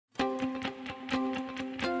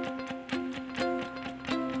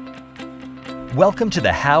Welcome to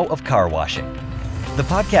the How of Car Washing, the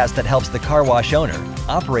podcast that helps the car wash owner,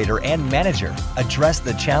 operator, and manager address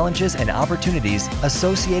the challenges and opportunities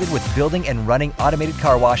associated with building and running automated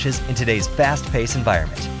car washes in today's fast-paced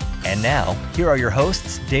environment. And now, here are your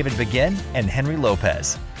hosts, David Begin and Henry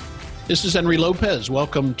Lopez. This is Henry Lopez.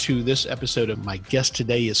 Welcome to this episode of my guest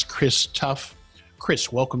today is Chris Tuff. Chris,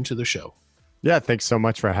 welcome to the show. Yeah, thanks so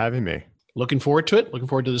much for having me. Looking forward to it. Looking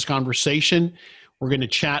forward to this conversation. We're going to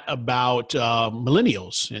chat about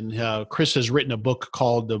millennials. And Chris has written a book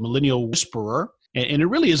called The Millennial Whisperer. And it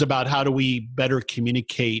really is about how do we better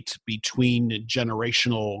communicate between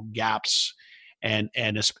generational gaps and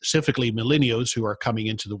specifically millennials who are coming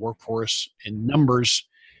into the workforce in numbers.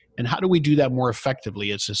 And how do we do that more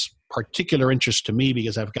effectively? It's this particular interest to me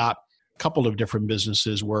because I've got a couple of different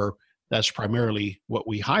businesses where that's primarily what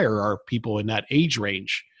we hire are people in that age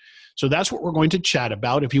range. So that's what we're going to chat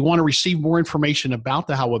about. If you want to receive more information about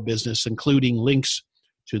the How of Business, including links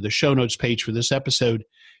to the show notes page for this episode,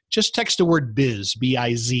 just text the word biz,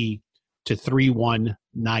 B-I-Z, to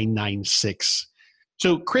 31996.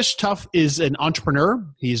 So Chris Tuff is an entrepreneur.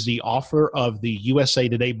 He's the author of the USA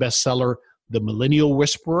Today bestseller, The Millennial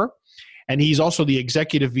Whisperer. And he's also the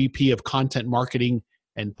executive VP of content marketing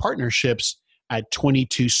and partnerships at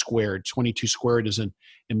 22 Squared. 22 Squared is an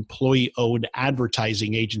employee-owned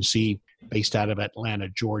advertising agency based out of Atlanta,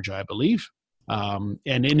 Georgia, I believe. And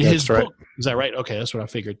in his book, is that right? Okay, that's what I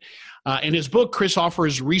figured. In his book, Chris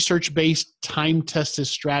offers research-based, time-tested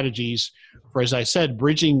strategies for, as I said,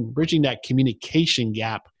 bridging that communication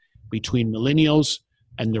gap between millennials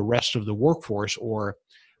and the rest of the workforce, or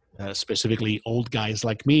specifically old guys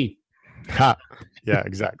like me. Yeah,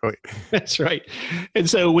 exactly. That's right. And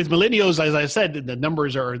so with millennials, as I said, the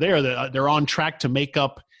numbers are there. They're on track to make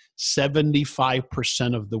up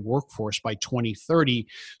 75% of the workforce by 2030.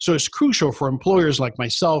 So it's crucial for employers like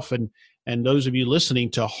myself and those of you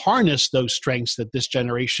listening to harness those strengths that this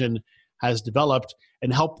generation has developed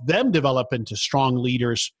and help them develop into strong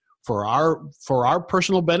leaders for our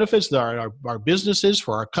personal benefits, our businesses,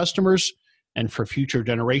 for our customers, and for future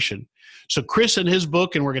generation. So Chris, in his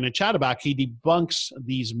book, and we're going to chat about, he debunks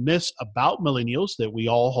these myths about millennials that we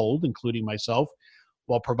all hold, including myself,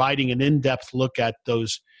 while providing an in-depth look at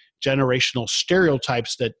those generational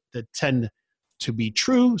stereotypes that tend to be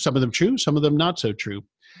true, some of them not so true.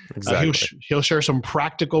 Exactly. He'll share some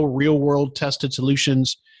practical, real-world tested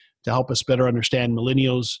solutions to help us better understand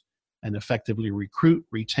millennials and effectively recruit,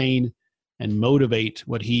 retain, and motivate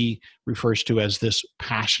what he refers to as this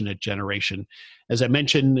passionate generation. As I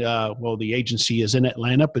mentioned, the agency is in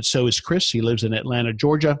Atlanta, but so is Chris. He lives in Atlanta,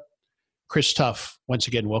 Georgia. Chris Tuff, once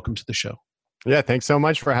again, welcome to the show. Yeah, thanks so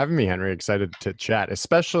much for having me, Henry. Excited to chat,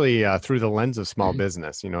 especially through the lens of small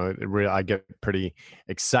business. You know, I get pretty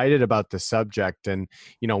excited about the subject. And,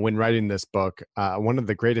 you know, when writing this book, one of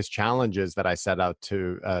the greatest challenges that I set out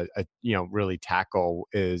to, really tackle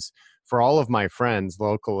is for all of my friends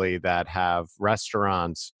locally that have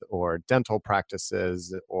restaurants or dental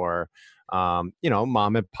practices or,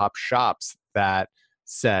 mom and pop shops that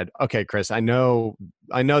said, okay, Chris, I know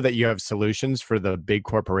that you have solutions for the big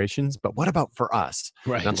corporations, but what about for us?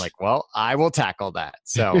 Right. And I'm like, well, I will tackle that.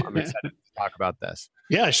 So I'm excited to talk about this.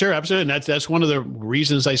 Yeah, sure. Absolutely. And that's one of the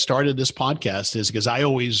reasons I started this podcast is because I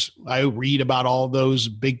read about all those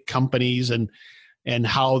big companies and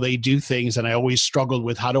how they do things. And I always struggled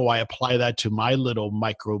with how do I apply that to my little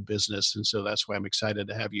micro business? And so that's why I'm excited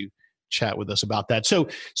to have you chat with us about that. So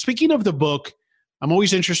speaking of the book, I'm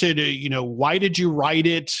always interested, why did you write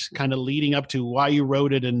it, kind of leading up to why you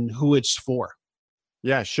wrote it and who it's for?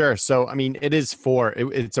 Yeah, sure. So, I mean, it's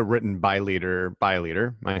a written by leader,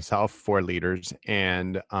 myself, for leaders.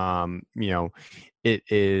 And, it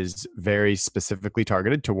is very specifically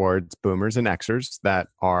targeted towards boomers and Xers that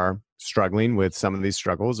are struggling with some of these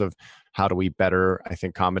struggles of how do we better, I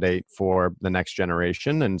think, accommodate for the next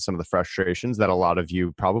generation and some of the frustrations that a lot of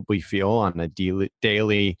you probably feel on a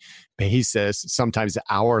daily basis, sometimes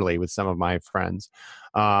hourly with some of my friends.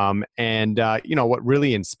 What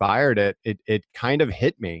really inspired it kind of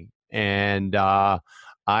hit me. And I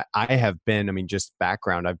have been, just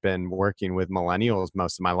background, I've been working with millennials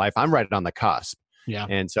most of my life. I'm right on the cusp. Yeah.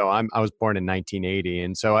 And so I was born in 1980.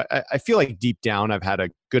 And so I feel like deep down, I've had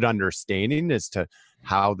a good understanding as to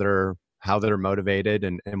how they're motivated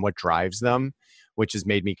and what drives them, which has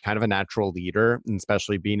made me kind of a natural leader. And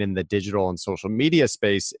especially being in the digital and social media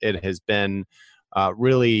space, it has been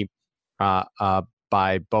really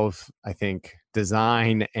by both, I think,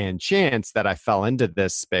 design and chance that I fell into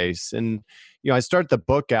this space. And, I start the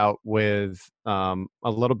book out with a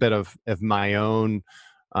little bit of my own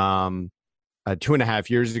 2.5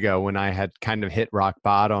 years ago when I had kind of hit rock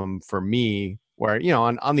bottom for me, where,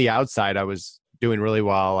 on the outside, I was doing really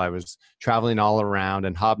well. I was traveling all around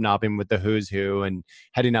and hobnobbing with the who's who and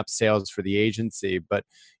heading up sales for the agency. But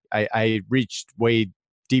I reached way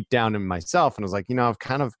deep down in myself and was like, I've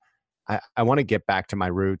kind of, I want to get back to my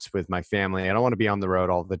roots with my family. I don't want to be on the road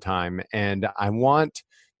all the time. And I want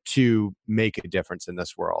to make a difference in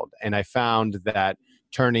this world. And I found that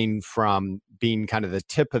turning from being kind of the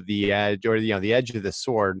tip of the edge, or the edge of the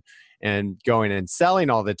sword, and going and selling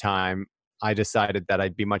all the time, I decided that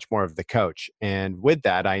I'd be much more of the coach. And with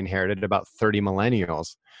that, I inherited about 30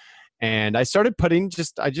 millennials. And I started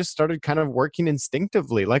I just started kind of working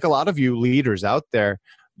instinctively. Like a lot of you leaders out there,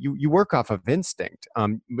 you work off of instinct.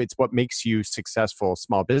 It's what makes you successful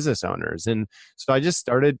small business owners. And so I just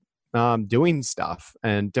started doing stuff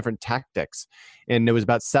and different tactics. And it was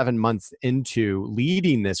about 7 months into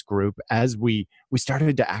leading this group as we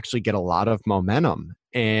started to actually get a lot of momentum.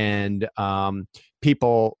 And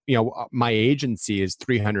people, my agency is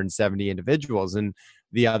 370 individuals, and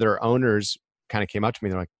the other owners kind of came up to me.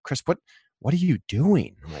 They're like, "Chris, what are you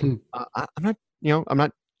doing?" I'm like, I'm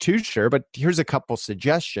not too sure, but here's a couple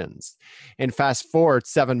suggestions. And fast forward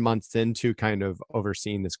 7 months into kind of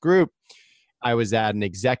overseeing this group, I was at an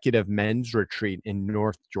executive men's retreat in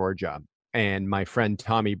North Georgia. And my friend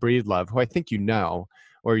Tommy Breedlove, who I think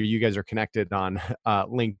or you guys are connected on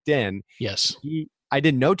LinkedIn. Yes. I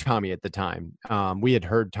didn't know Tommy at the time. We had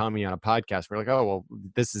heard Tommy on a podcast. We're like, oh, well,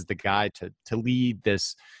 this is the guy to lead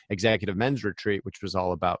this executive men's retreat, which was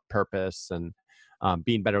all about purpose and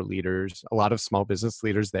being better leaders, a lot of small business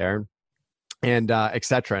leaders there, and et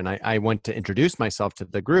cetera. And I went to introduce myself to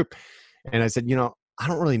the group, and I said, I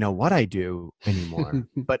don't really know what I do anymore,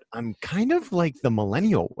 but I'm kind of like the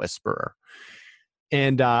millennial whisperer.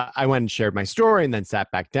 And I went and shared my story and then sat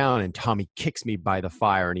back down, and Tommy kicks me by the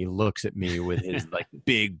fire, and he looks at me with his like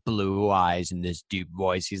big blue eyes and this deep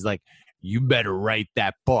voice. He's like, "You better write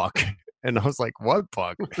that book." And I was like, "What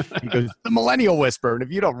book?" He goes, "The Millennial Whisperer. And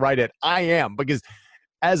if you don't write it, I am." Because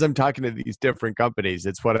as I'm talking to these different companies,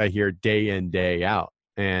 it's what I hear day in, day out.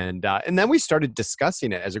 And then we started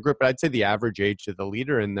discussing it as a group. But I'd say the average age of the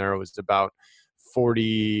leader in there was about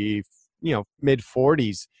 40, mid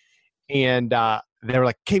 40s. And they were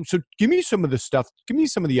like, "Okay, so give me some of the stuff. Give me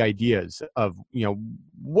some of the ideas of,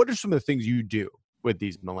 what are some of the things you do with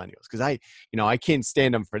these millennials? Because I can't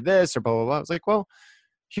stand them for this or blah, blah, blah." I was like, "Well,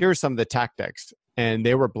 here are some of the tactics." And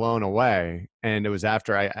they were blown away. And it was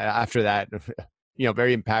after that,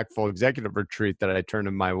 very impactful executive retreat that I turned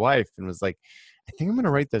to my wife and was like, "I think I'm going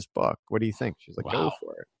to write this book. What do you think?" She's like, Wow. "Go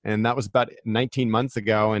for it." And that was about 19 months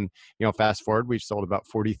ago. And, fast forward, we've sold about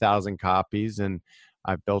 40,000 copies, and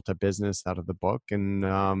I've built a business out of the book. And,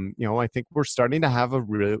 I think we're starting to have a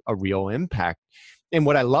real impact. And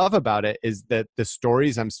what I love about it is that the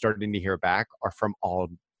stories I'm starting to hear back are from all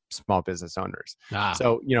small business owners.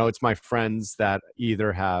 So, it's my friends that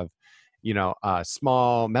either have,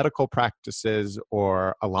 small medical practices,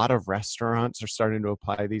 or a lot of restaurants are starting to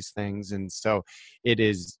apply these things. And so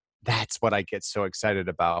that's what I get so excited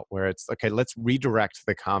about, where it's, okay, let's redirect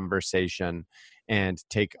the conversation and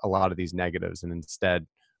take a lot of these negatives and instead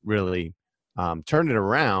really turn it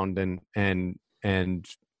around and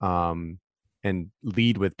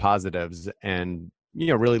lead with positives. And,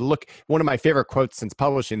 really look, one of my favorite quotes since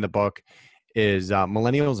publishing the book is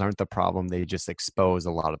millennials aren't the problem. They just expose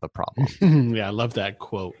a lot of the problem. Yeah, I love that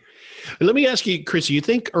quote. Let me ask you, Chris, you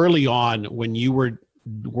think early on when you were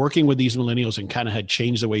working with these millennials and kind of had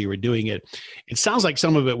changed the way you were doing it, it sounds like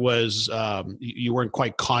some of it was you weren't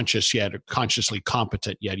quite conscious yet, or consciously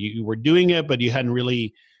competent yet. You were doing it, but you hadn't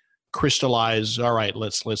really crystallized, all right,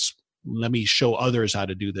 let me show others how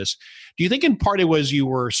to do this. Do you think in part it was you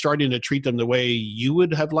were starting to treat them the way you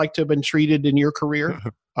would have liked to have been treated in your career?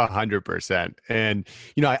 100%. And,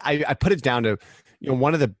 I put it down to,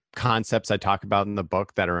 one of the concepts I talk about in the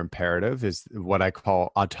book that are imperative is what I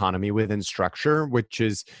call autonomy within structure, which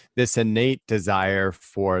is this innate desire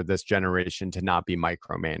for this generation to not be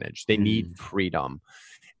micromanaged. They need freedom.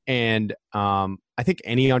 And I think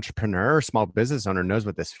any entrepreneur or small business owner knows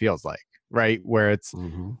what this feels like, right? Where it's,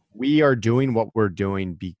 we are doing what we're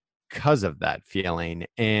doing because of that feeling.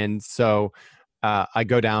 And so I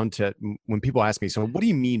go down to, when people ask me, "So what do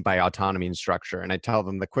you mean by autonomy and structure?" And I tell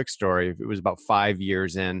them the quick story. It was about 5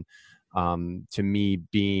 years in to me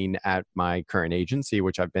being at my current agency,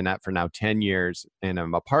 which I've been at for now 10 years, and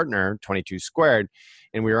I'm a partner, 22 Squared.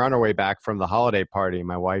 And we were on our way back from the holiday party.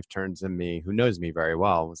 My wife turns to me, who knows me very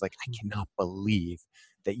well, was like, "I cannot believe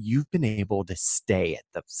that you've been able to stay at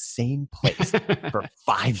the same place for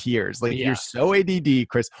 5 years. Like, Yeah. you're so ADD,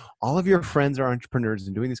 Chris. All of your friends are entrepreneurs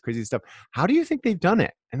and doing this crazy stuff. How do you think they've done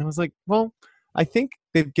it? And I was like, well, I think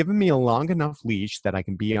they've given me a long enough leash that I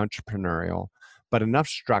can be entrepreneurial, but enough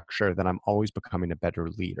structure that I'm always becoming a better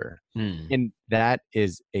leader. And that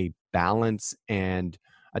is a balance and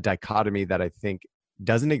a dichotomy that I think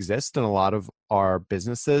doesn't exist in a lot of our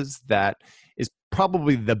businesses. That is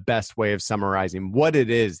probably the best way of summarizing what it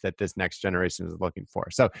is that this next generation is looking for.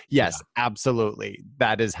 So yes, absolutely.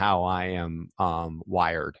 That is how I am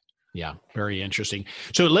wired. Yeah, very interesting.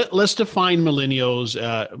 So let's define millennials.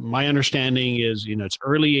 My understanding is, it's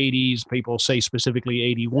early 80s. People say specifically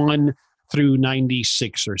 81 through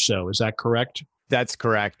 96 or so. Is that correct? That's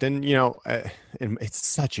correct. And, and it's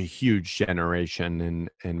such a huge generation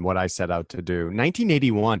and what I set out to do.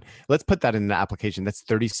 1981, let's put that in the application. That's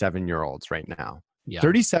 37-year-olds right now. Yeah.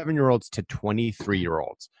 37-year-olds to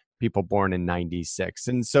 23-year-olds, people born in 96.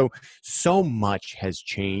 And so much has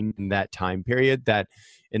changed in that time period that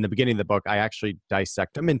in the beginning of the book, I actually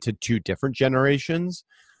dissect them into two different generations.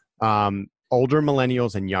 Older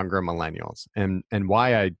millennials and younger millennials, and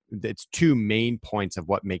why it's two main points of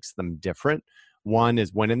what makes them different. One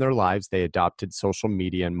is when in their lives they adopted social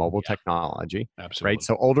media and mobile technology. Absolutely. Right?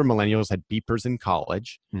 So older millennials had beepers in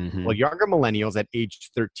college. Mm-hmm. Well, younger millennials at age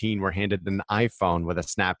 13 were handed an iPhone with a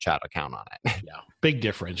Snapchat account on it. Yeah, big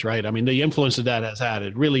difference, right? I mean, the influence that has had,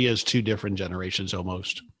 it really is two different generations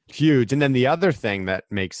almost. Huge. And then the other thing that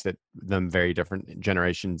makes them very different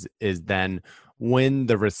generations is then when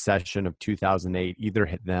the recession of 2008 either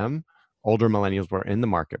hit them, older millennials were in the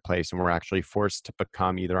marketplace and were actually forced to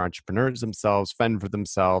become either entrepreneurs themselves, fend for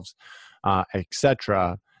themselves,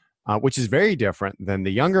 etc., which is very different than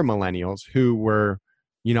the younger millennials who were,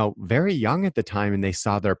 very young at the time, and they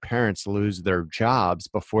saw their parents lose their jobs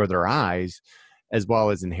before their eyes, as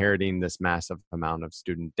well as inheriting this massive amount of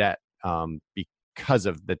student debt because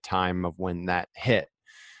of the time of when that hit.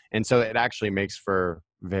 And so it actually makes for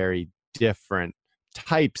very different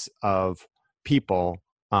types of people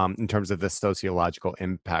in terms of the sociological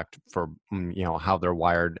impact for, how they're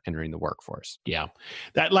wired entering the workforce. Yeah.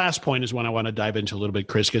 That last point is one I want to dive into a little bit,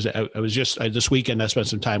 Chris, because I was just this weekend, I spent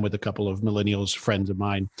some time with a couple of millennials friends of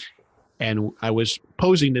mine, and I was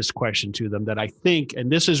posing this question to them that I think, and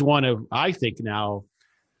this is one of the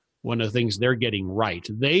things they're getting right.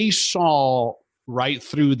 They saw right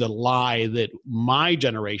through the lie that my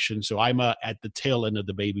generation, so I'm at the tail end of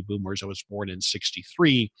the baby boomers. I was born in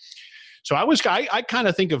 63. So I kind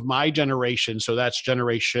of think of my generation. So that's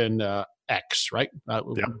generation X, right?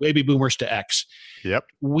 Baby boomers to X. Yep.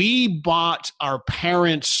 We bought our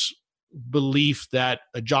parents' belief that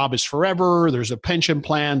a job is forever. There's a pension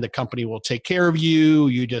plan. The company will take care of you.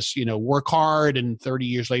 You just, work hard, and 30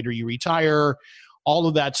 years later you retire. All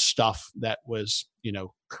of that stuff that was,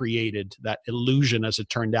 created, that illusion as it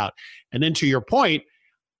turned out. And then to your point,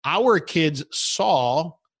 our kids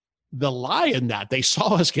saw the lie in that. They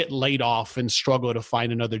saw us get laid off and struggle to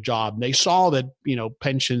find another job. They saw that,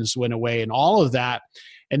 pensions went away and all of that.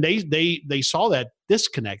 And they saw that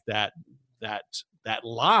disconnect, that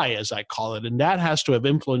lie, as I call it. And that has to have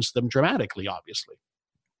influenced them dramatically, obviously.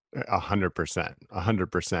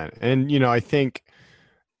 100%. And, I think,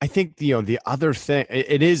 the other thing,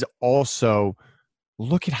 it is also,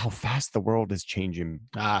 look at how fast the world is changing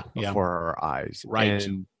before our eyes. Right.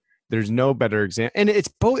 And there's no better example. And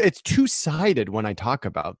it's two-sided when I talk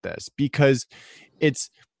about this, because it's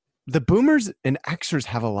the boomers and Xers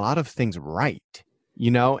have a lot of things right,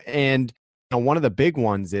 and one of the big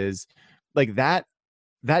ones is like that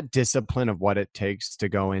discipline of what it takes to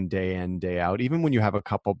go in, day out, even when you have a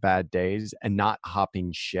couple bad days and not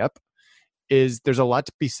hopping ship, there's a lot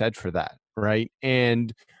to be said for that. Right.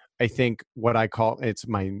 And I think what we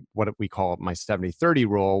call my 70-30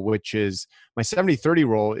 rule, which is my 70-30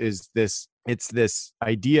 rule is this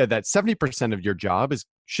idea that 70% of your job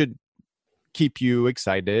should keep you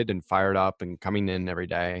excited and fired up and coming in every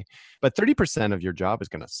day. But 30% of your job is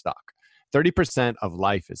going to suck. 30% of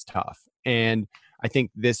life is tough. And I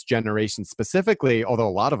think this generation specifically, although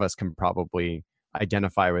a lot of us can probably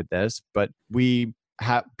identify with this, but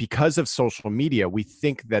because of social media, we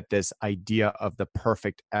think that this idea of the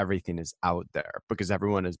perfect everything is out there because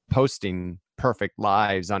everyone is posting perfect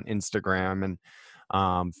lives on Instagram and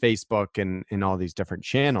Facebook and all these different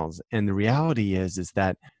channels. And the reality is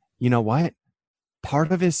that, what?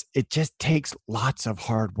 Part of this, it just takes lots of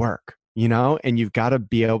hard work, and you've got to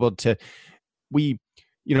be able to,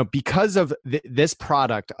 because of this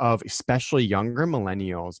product of especially younger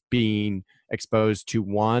millennials being exposed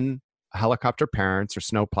to helicopter parents or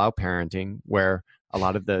snowplow parenting, where A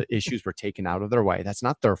lot of the issues were taken out of their way. That's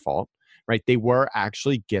not their fault, right? They were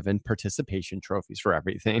actually given participation trophies for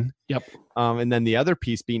everything. Yep. And then the other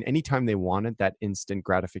piece being anytime they wanted that instant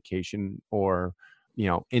gratification or,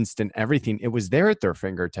 instant everything, it was there at their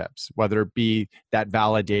fingertips, whether it be that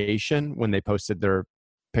validation when they posted their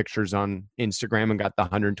pictures on Instagram and got the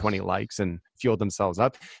 120 likes and fueled themselves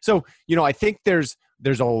up. So, I think there's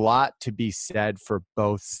a lot to be said for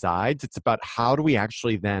both sides. It's about how do we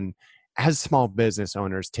actually then, as small business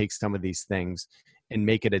owners, take some of these things and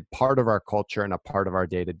make it a part of our culture and a part of our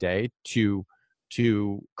day-to-day to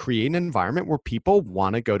create an environment where people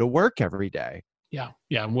want to go to work every day. Yeah.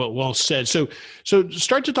 Well said. So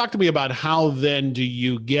start to talk to me about how then do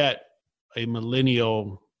you get a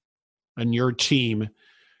millennial on your team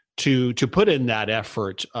to put in that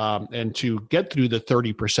effort and to get through the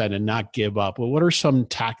 30% and not give up? Well, what are some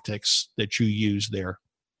tactics that you use there?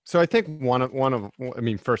 So I think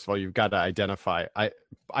first of all, you've got to identify,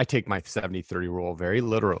 I take my 70-30 rule very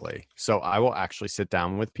literally. So I will actually sit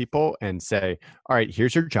down with people and say, all right,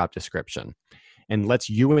 here's your job description. And let's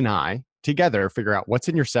you and I together figure out what's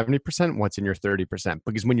in your 70%, what's in your 30%.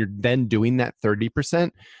 Because when you're then doing that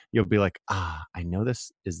 30%, you'll be like, I know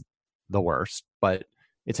this is the worst, but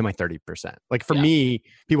it's in my 30%. Like for me,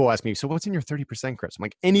 people ask me, so what's in your 30%, Chris? I'm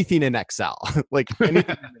like, anything in Excel, like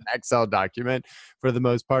anything in an Excel document for the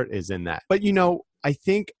most part is in that. But, I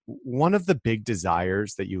think one of the big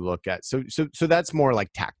desires that you look at, so that's more like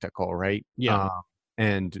tactical, right? Yeah.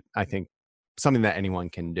 And I think something that anyone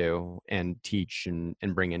can do and teach and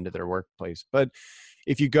bring into their workplace. But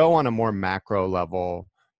if you go on a more macro level,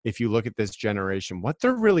 if you look at this generation, what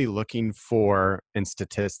they're really looking for, and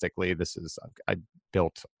statistically, I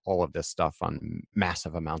built all of this stuff on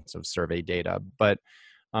massive amounts of survey data, but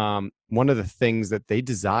one of the things that they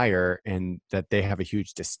desire and that they have a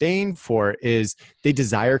huge disdain for is they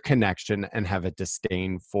desire connection and have a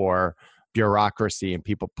disdain for bureaucracy and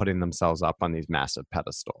people putting themselves up on these massive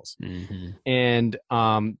pedestals. Mm-hmm. And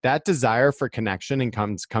that desire for connection and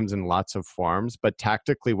comes in lots of forms, but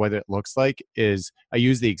tactically what it looks like is, I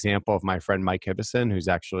use the example of my friend Mike Hibison, who's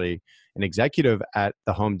actually an executive at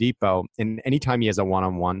the Home Depot. And anytime he has a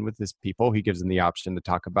one-on-one with his people, he gives them the option to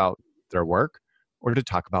talk about their work or to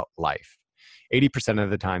talk about life. 80% of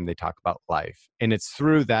the time they talk about life. And it's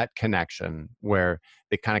through that connection where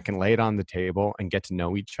they kind of can lay it on the table and get to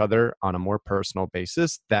know each other on a more personal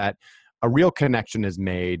basis that a real connection is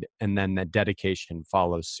made, and then that dedication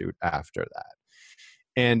follows suit after that.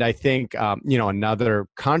 And I think, another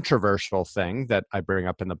controversial thing that I bring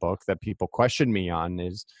up in the book that people question me on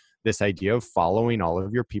is this idea of following all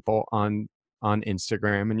of your people on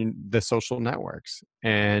Instagram and the social networks.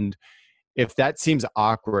 And if that seems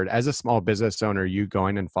awkward as a small business owner, you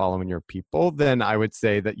going and following your people, then I would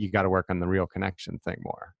say that you got to work on the real connection thing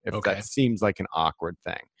more. If that seems like an awkward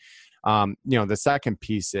thing. The second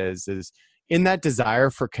piece is in that desire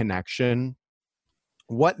for connection,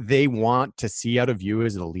 what they want to see out of you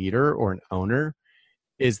as a leader or an owner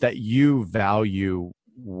is that you value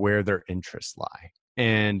where their interests lie.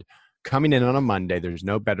 And coming in on a Monday, there's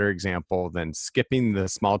no better example than skipping the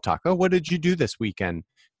small talk. Oh, what did you do this weekend?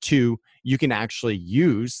 To you can actually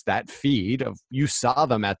use that feed of you saw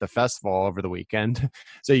them at the festival over the weekend.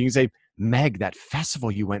 So you can say, Meg, that festival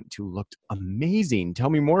you went to looked amazing. Tell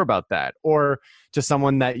me more about that. Or to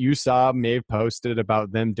someone that you saw may have posted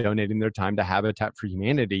about them donating their time to Habitat for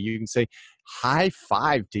Humanity. You can say, high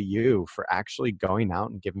five to you for actually going out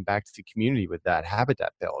and giving back to the community with that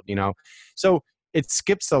Habitat build, So it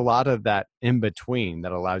skips a lot of that in between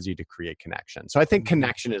that allows you to create connection. So I think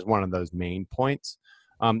connection is one of those main points.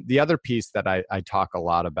 The other piece that I talk a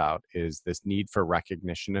lot about is this need for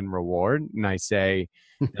recognition and reward. And I say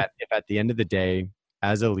that if at the end of the day,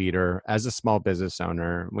 as a leader, as a small business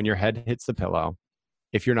owner, when your head hits the pillow,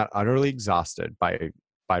 if you're not utterly exhausted by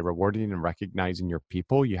rewarding and recognizing your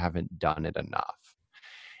people, you haven't done it enough.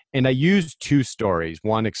 And I use two stories,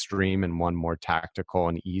 one extreme and one more tactical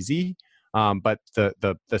and easy. But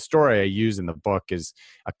the story I use in the book is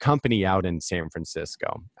a company out in San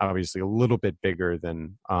Francisco, obviously a little bit bigger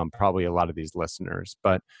than probably a lot of these listeners,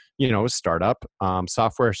 but a startup,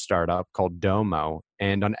 software startup called Domo.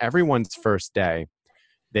 And on everyone's first day,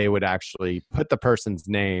 they would actually put the person's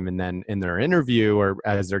name, and then in their interview or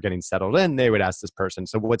as they're getting settled in, they would ask this person,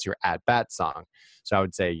 so what's your at-bat song? So I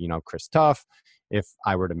would say, Chris Tuff. If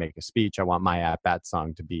I were to make a speech, I want my at-bat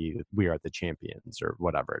song to be We Are the Champions or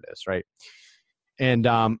whatever it is, right? And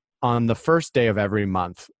on the first day of every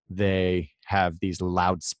month, they have these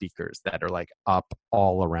loudspeakers that are like up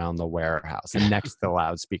all around the warehouse. And next to the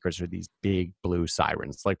loudspeakers are these big blue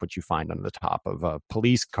sirens, like what you find on the top of a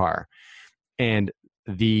police car. And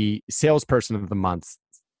the salesperson of the month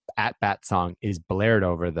at bat song is blared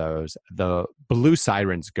over those, the blue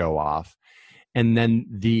sirens go off, and then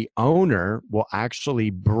the owner will actually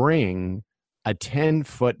bring a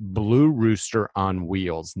 10-foot blue rooster on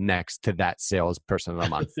wheels next to that salesperson of the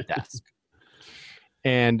month desk.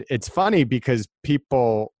 And it's funny because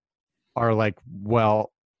people are like,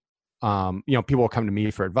 well, people will come to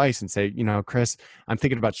me for advice and say, Chris, I'm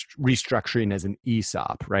thinking about restructuring as an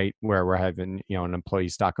ESOP, right? Where we're having, an employee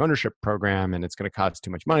stock ownership program and it's going to cost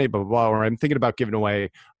too much money, blah, blah, blah. Or I'm thinking about giving away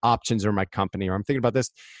options or my company, or I'm thinking about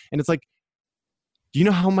this. And it's like, do you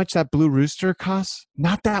know how much that blue rooster costs?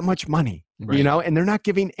 Not that much money, right. And they're not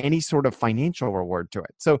giving any sort of financial reward to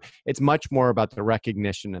it. So it's much more about the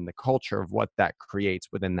recognition and the culture of what that creates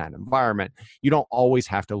within that environment. You don't always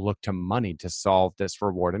have to look to money to solve this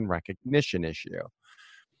reward and recognition issue.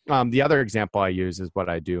 The other example I use is what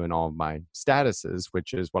I do in all of my statuses,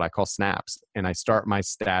 which is what I call snaps. And I start my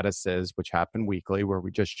statuses, which happen weekly, where we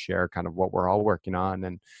just share kind of what we're all working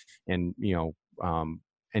on and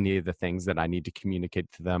any of the things that I need to communicate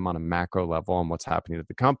to them on a macro level and what's happening at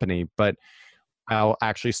the company. But I'll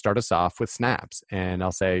actually start us off with snaps, and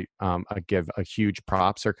I'll say, I give a huge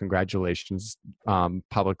props or congratulations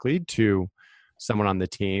publicly to someone on the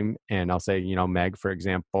team. And I'll say, Meg, for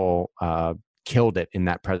example, killed it in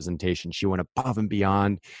that presentation. She went above and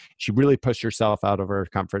beyond. She really pushed herself out of her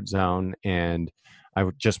comfort zone. And I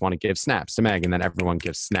would just want to give snaps to Meg, and then everyone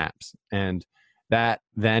gives snaps. And that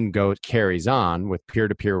then carries on with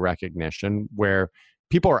peer-to-peer recognition, where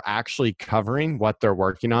people are actually covering what they're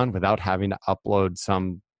working on without having to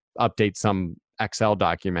update some Excel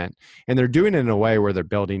document. And they're doing it in a way where they're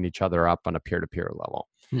building each other up on a peer-to-peer level.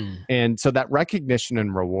 And so that recognition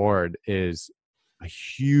and reward is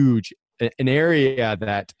an area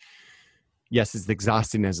that, yes, is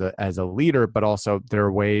exhausting as a leader, but also there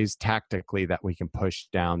are ways tactically that we can push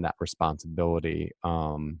down that responsibility.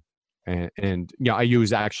 And I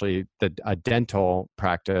use actually a dental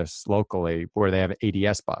practice locally where they have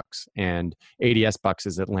ADS bucks, and ADS bucks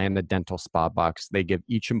is Atlanta Dental Spa bucks. They give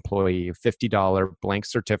each employee a $50 blank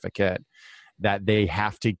certificate that they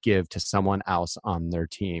have to give to someone else on their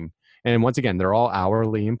team. And once again, they're all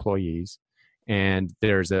hourly employees, and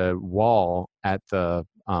there's a wall at the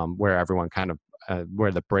where everyone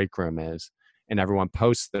where the break room is. And everyone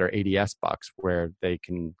posts their ADS bucks where they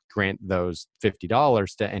can grant those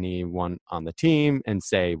 $50 to anyone on the team and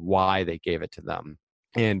say why they gave it to them.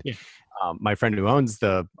 And my friend who owns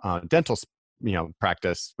the dental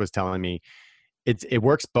practice was telling me it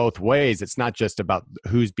works both ways. It's not just about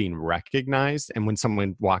who's being recognized. And when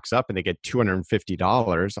someone walks up and they get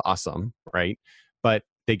 $250, awesome, right? But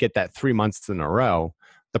they get that 3 months in a row.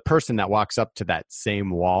 The person that walks up to that same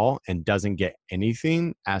wall and doesn't get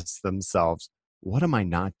anything asks themselves, what am I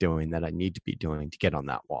not doing that I need to be doing to get on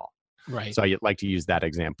that wall? Right. So I'd like to use that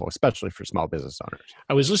example, especially for small business owners.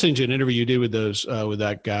 I was listening to an interview you did with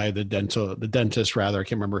that guy, the dentist rather. I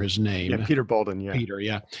can't remember his name. Yeah, Peter Bolden. Yeah, Peter.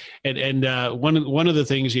 Yeah, and one of the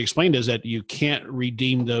things he explained is that you can't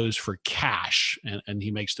redeem those for cash, and he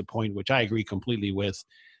makes the point, which I agree completely with,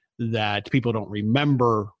 that people don't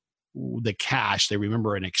remember the cash; they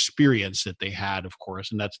remember an experience that they had, of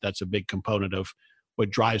course, and that's a big component of what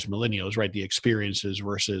drives millennials, right? The experiences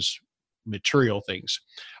versus material things.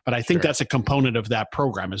 But I think that's a component of that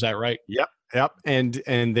program. Is that right? Yep. And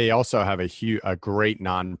they also have a great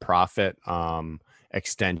nonprofit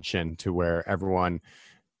extension to where everyone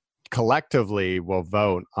collectively will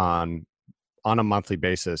vote on a monthly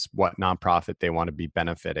basis what nonprofit they want to be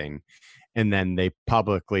benefiting. And then they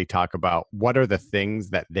publicly talk about what are the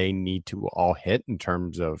things that they need to all hit in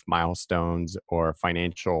terms of milestones or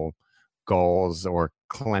financial goals or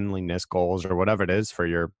cleanliness goals or whatever it is for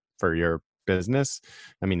your business.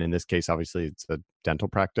 I mean, in this case, obviously it's a dental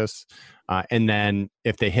practice. And then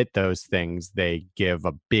if they hit those things, they give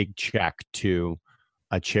a big check to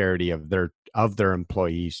a charity of their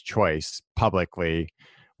employees' choice publicly,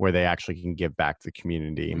 where they actually can give back to the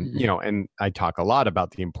community. And, and I talk a lot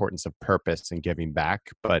about the importance of purpose and giving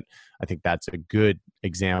back, but I think that's a good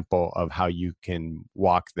example of how you can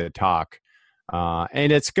walk the talk.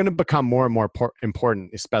 And it's going to become more and more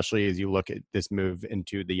important, especially as you look at this move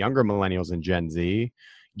into the younger millennials and Gen Z,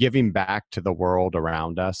 giving back to the world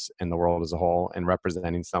around us and the world as a whole, and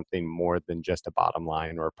representing something more than just a bottom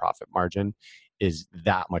line or a profit margin is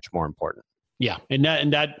that much more important. Yeah. And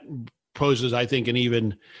that poses, I think, an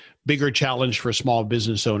even bigger challenge for small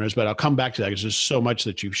business owners, but I'll come back to that because there's so much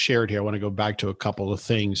that you've shared here. I want to go back to a couple of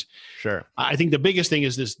things. Sure. I think the biggest thing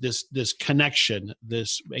is this connection,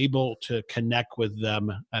 this able to connect with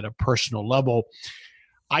them at a personal level.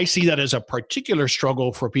 I see that as a particular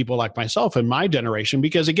struggle for people like myself and my generation,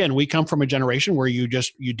 because again, we come from a generation where you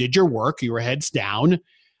did your work, you were heads down.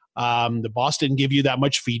 The boss didn't give you that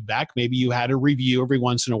much feedback. Maybe you had a review every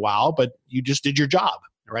once in a while, but you just did your job,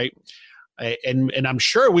 right? And I'm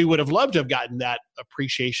sure we would have loved to have gotten that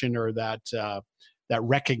appreciation or that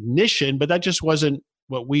recognition, but that just wasn't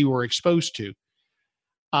what we were exposed to.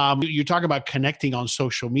 You talk about connecting on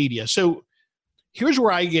social media. So here's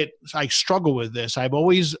where I struggle with this. I've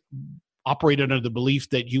always operated under the belief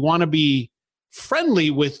that you want to be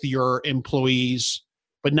friendly with your employees,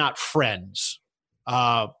 but not friends,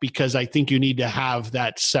 because I think you need to have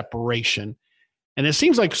that separation. And it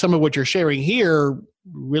seems like some of what you're sharing here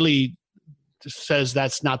really says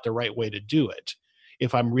that's not the right way to do it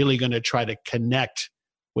if I'm really going to try to connect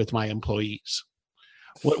with my employees.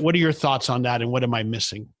 What are your thoughts on that, and what am I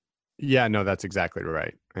missing? Yeah, no, that's exactly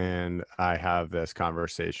right. And I have this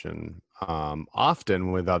conversation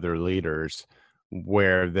often with other leaders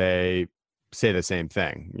where they say the same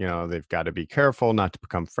thing. They've got to be careful not to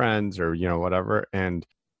become friends or, whatever. And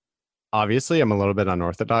obviously I'm a little bit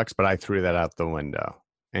unorthodox, but I threw that out the window.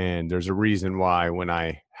 And there's a reason why when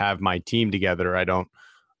I have my team together, I don't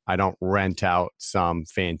rent out some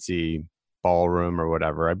fancy ballroom or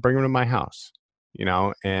whatever. I bring them to my house,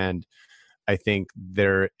 and I think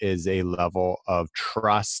there is a level of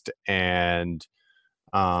trust and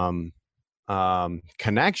connection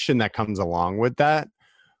that comes along with that,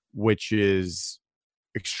 which is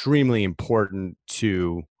extremely important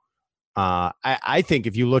to, I think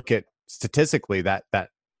if you look at statistically that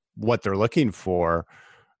what they're looking for,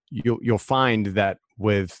 you'll find that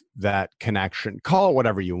with that connection, call it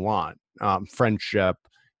whatever you want, friendship,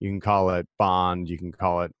 you can call it bond, you can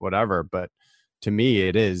call it whatever, but to me,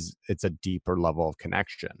 it's a deeper level of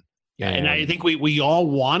connection. Yeah, and I think we all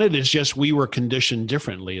want it. It's just we were conditioned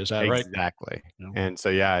differently. Is that right? Exactly. Yeah. And so,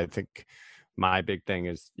 I think my big thing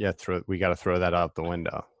is, we got to throw that out the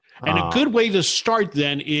window. And a good way to start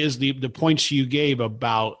then is the points you gave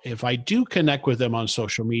about if I do connect with them on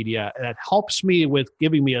social media, that helps me with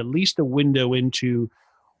giving me at least a window into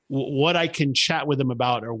what I can chat with them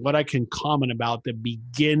about or what I can comment about that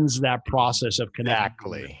begins that process of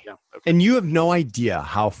connecting. Exactly. Yeah. Okay. And you have no idea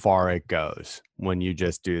how far it goes when you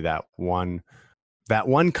just do that one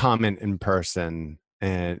comment in person.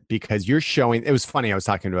 And because you're showing, it was funny. I was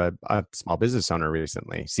talking to a small business owner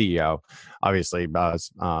recently, CEO, obviously,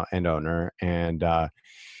 and owner. And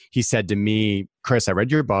he said to me, Chris, I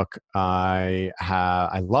read your book. I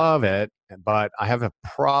love it, but I have a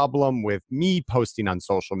problem with me posting on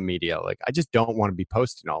social media. Like, I just don't want to be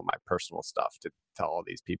posting all my personal stuff to tell all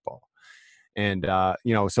these people. And,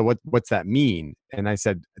 so what's that mean? And I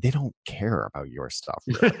said, they don't care about your stuff.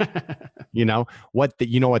 Really. What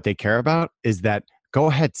they care about is that go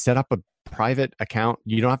ahead, set up a private account.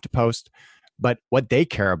 You don't have to post, but what they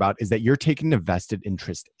care about is that you're taking a vested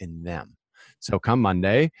interest in them. So come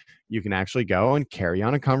Monday, you can actually go and carry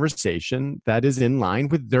on a conversation that is in line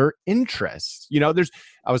with their interests.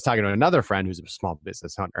 I was talking to another friend who's a small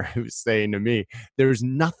business owner who was saying to me, there's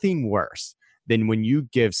nothing worse than when you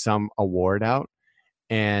give some award out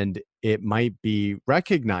and it might be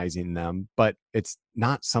recognizing them, but it's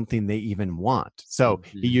not something they even want. So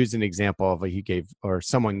he used an example of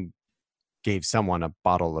someone gave someone a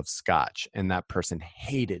bottle of scotch and that person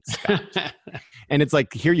hated scotch. And it's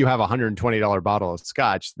like, here you have a $120 bottle of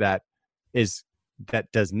scotch that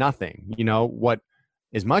does nothing. What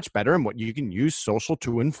is much better and what you can use social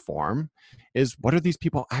to inform is what are these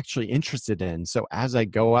people actually interested in? So as I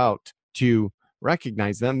go out to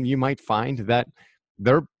recognize them, you might find that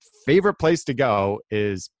their favorite place to go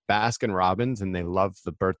is Baskin Robbins and they love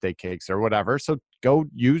the birthday cakes or whatever. So go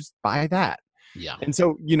buy that. Yeah. And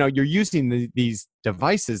so, you're using these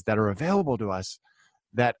devices that are available to us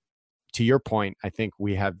that, to your point, I think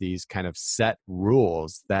we have these kind of set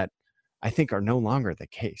rules that I think are no longer the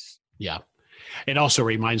case. Yeah. It also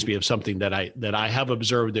reminds me of something that I have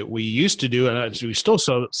observed that we used to do, and we still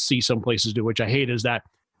see some places do, which I hate, is that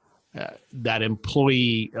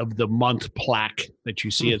employee of the month plaque that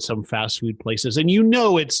you see at some fast food places. And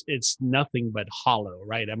it's nothing but hollow,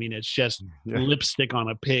 right? I mean, it's just lipstick on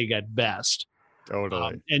a pig at best.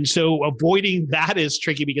 Totally. And so avoiding that is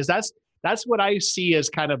tricky because that's what I see as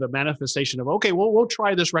kind of a manifestation of, okay, well, we'll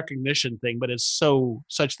try this recognition thing, but it's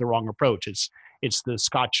such the wrong approach. It's the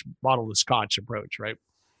bottle of scotch approach, right?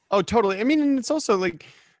 Oh, totally. I mean, and it's also like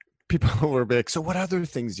people were like, so what other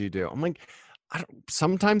things do you do? I'm like,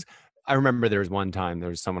 sometimes I remember there was one time there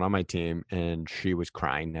was someone on my team and she was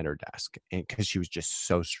crying at her desk because she was just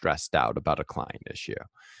so stressed out about a client issue.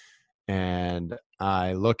 And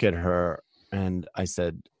I look at her and I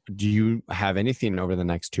said, do you have anything over the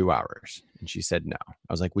next 2 hours? And she said, no.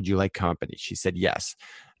 I was like, would you like company? She said, yes.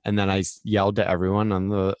 And then I yelled to everyone on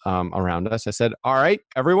the around us. I said, all right,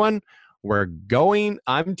 everyone,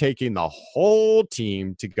 I'm taking the whole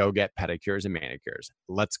team to go get pedicures and manicures.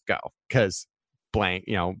 Let's go. Because blank,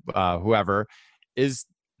 whoever is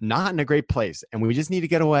not in a great place, and we just need to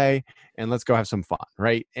get away and let's go have some fun.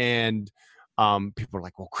 Right. And people are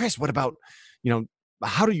like, well, Chris, what about,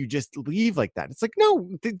 how do you just leave like that? It's like, no,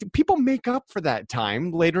 people make up for that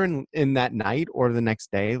time later in that night or the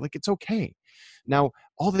next day. Like, it's okay. Now,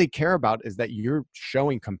 all they care about is that you're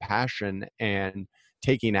showing compassion and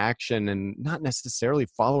taking action and not necessarily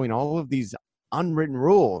following all of these unwritten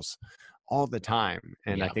rules all the time.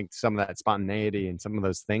 And I think some of that spontaneity and some of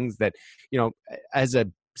those things that, as a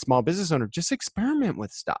small business owner, just experiment with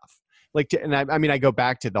stuff. I go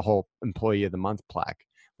back to the whole employee of the month plaque.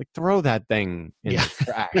 Like, throw that thing in the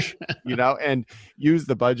trash, and use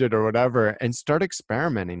the budget or whatever and start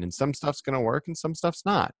experimenting. And some stuff's going to work and some stuff's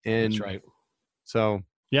not. And that's right. So,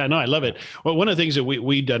 yeah, no, I love it. Well, one of the things that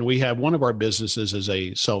we've done, we have one of our businesses is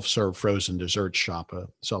a self-serve frozen dessert shop, a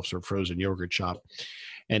self-serve frozen yogurt shop.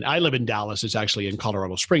 And I live in Dallas. It's actually in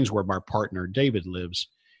Colorado Springs where my partner David lives.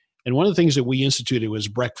 And one of the things that we instituted was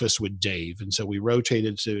breakfast with Dave. And so we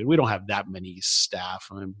rotated we don't have that many staff,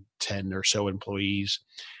 10 or so employees.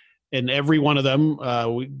 And every one of them,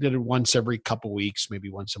 we did it once every couple weeks,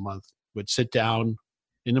 maybe once a month, would sit down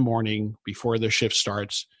in the morning before their shift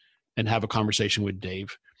starts and have a conversation with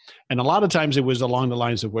Dave. And a lot of times it was along the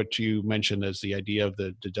lines of what you mentioned as the idea of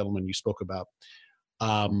the gentleman you spoke about,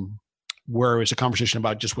 where it was a conversation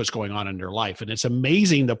about just what's going on in their life. And it's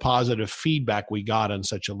amazing the positive feedback we got on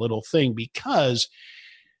such a little thing, because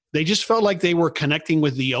they just felt like they were connecting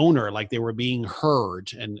with the owner, like they were being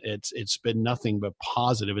heard. And it's been nothing but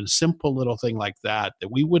positive, and a simple little thing like that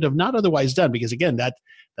we would have not otherwise done, because again,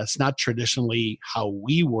 that's not traditionally how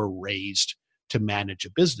we were raised to manage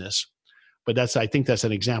a business. But I think that's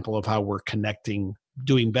an example of how we're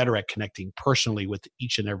doing better at connecting personally with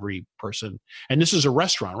each and every person. And this is a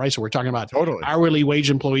restaurant, right? So we're talking about hourly wage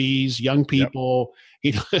employees, young people.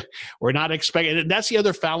 We're not expecting, and that's the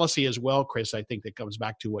other fallacy as well, Chris, I think that comes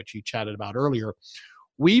back to what you chatted about earlier.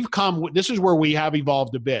 This is where we have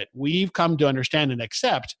evolved a bit. We've come to understand and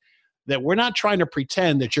accept that we're not trying to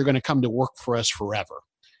pretend that you're going to come to work for us forever.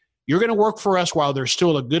 You're going to work for us while there's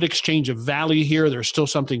still a good exchange of value here. There's still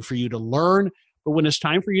something for you to learn. But when it's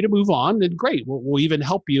time for you to move on, then great. We'll even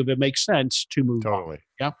help you if it makes sense to move on.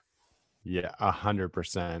 Yeah. Yeah,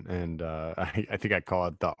 100%. And I think I call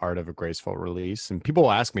it the art of a graceful release. And people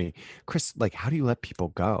will ask me, Chris, like, how do you let people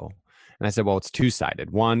go? And I said, well, it's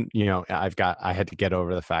two-sided. One, I had to get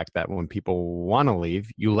over the fact that when people want to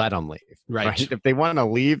leave, you let them leave. Right? If they want to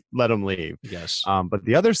leave, let them leave. Yes. But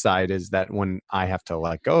the other side is that when I have to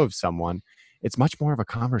let go of someone, it's much more of a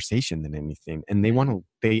conversation than anything. And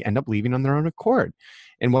they end up leaving on their own accord.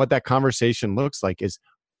 And what that conversation looks like is,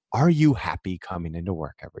 are you happy coming into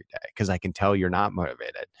work every day? Because I can tell you're not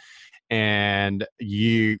motivated. And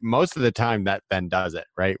most of the time that then does it,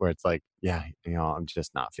 right? Where it's like, yeah, I'm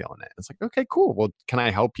just not feeling it. It's like, okay, cool. Well, can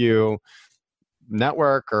I help you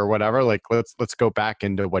network or whatever? Like, let's go back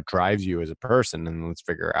into what drives you as a person, and let's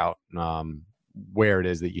figure out where it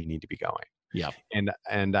is that you need to be going. Yeah.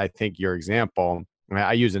 And I think your example,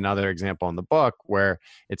 I use another example in the book where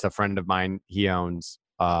it's a friend of mine. He owns,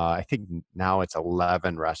 I think now it's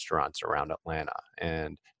 11 restaurants around Atlanta,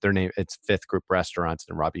 and it's Fifth Group Restaurants,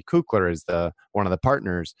 and Robbie Kukler is one of the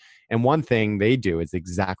partners. And one thing they do is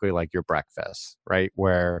exactly like your breakfast, right?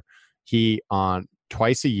 Where on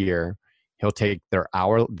twice a year, he'll take the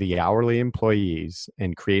hourly employees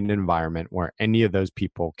and create an environment where any of those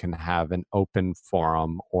people can have an open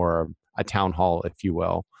forum or a town hall, if you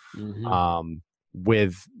will,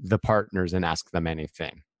 with the partners, and ask them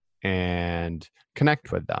anything and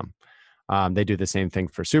connect with them. They do the same thing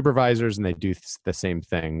for supervisors, and they do the same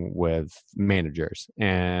thing with managers.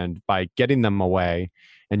 And by getting them away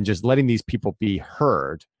and just letting these people be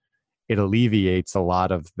heard, it alleviates a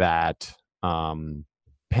lot of that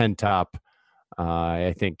pent up,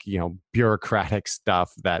 I think, bureaucratic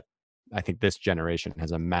stuff that I think this generation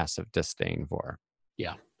has a massive disdain for.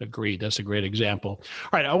 Yeah, agreed. That's a great example. All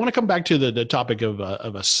right, I want to come back to the topic of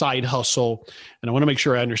a side hustle, and I want to make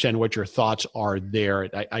sure I understand what your thoughts are there.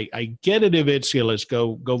 I get it if it's, let's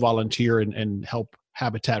go volunteer and help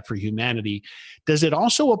Habitat for Humanity. Does it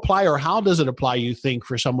also apply, or how does it apply, you think,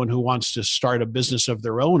 for someone who wants to start a business of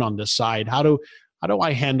their own on the side? How do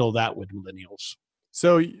I handle that with millennials?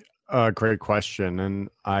 So, great question. And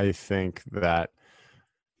I think that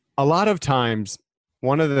a lot of times,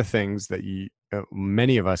 one of the things that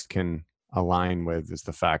many of us can align with is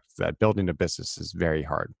the fact that building a business is very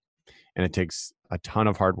hard, and it takes a ton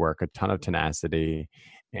of hard work, a ton of tenacity,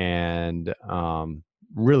 and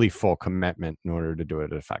really full commitment in order to do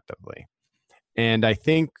it effectively. And I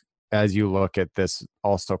think as you look at this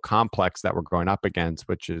also complex that we're going up against,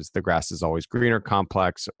 which is the grass is always greener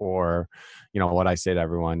complex, or, what I say to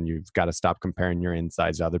everyone, you've got to stop comparing your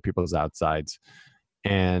insides to other people's outsides.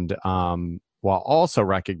 And while also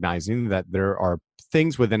recognizing that there are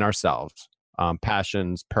things within ourselves,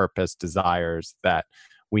 passions, purpose, desires that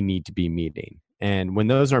we need to be meeting. And when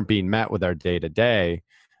those aren't being met with our day to day,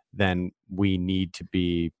 then we need to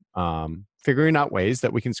be figuring out ways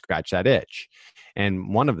that we can scratch that itch.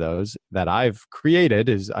 And one of those that I've created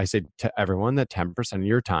is, I say to everyone that 10% of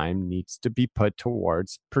your time needs to be put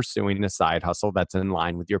towards pursuing a side hustle that's in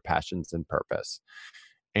line with your passions and purpose.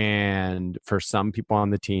 And for some people on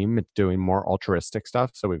the team, it's doing more altruistic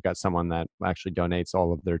stuff. So we've got someone that actually donates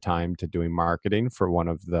all of their time to doing marketing for one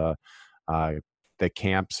of the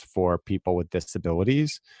camps for people with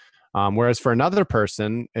disabilities. Whereas for another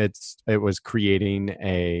person, it was creating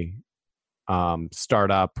a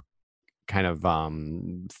startup kind of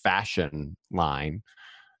fashion line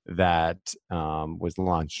that was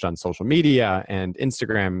launched on social media and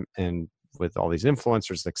Instagram and with all these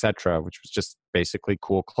influencers, et cetera, which was just basically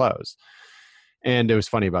cool clothes. And it was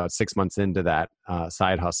funny, about 6 months into that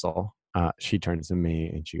side hustle, she turns to me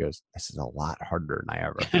and she goes, "This is a lot harder than I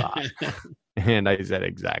ever thought." And I said,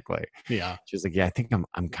 "Exactly." Yeah. She's like, "Yeah, I think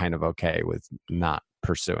I'm kind of okay with not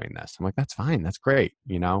pursuing this." I'm like, "That's fine. That's great."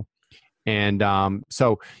 And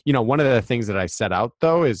so, one of the things that I set out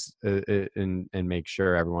though is and make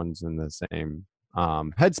sure everyone's in the same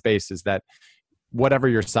headspace is that whatever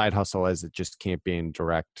your side hustle is, it just can't be in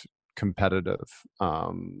direct competitive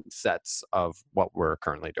sets of what we're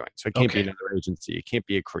currently doing. So it can't be another agency. It can't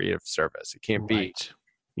be a creative service. It can't be,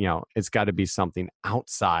 it's got to be something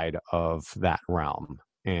outside of that realm.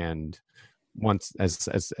 And once,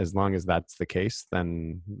 as long as that's the case,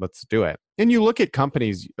 then let's do it. And you look at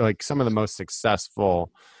companies like some of the most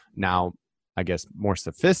successful now, I guess, more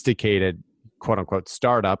sophisticated, quote unquote,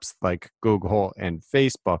 startups like Google and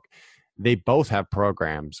Facebook. They both have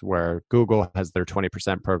programs where Google has their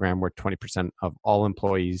 20% program where 20% of all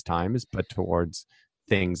employees' time is put towards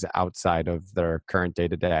things outside of their current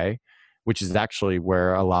day-to-day, which is actually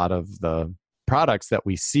where a lot of the products that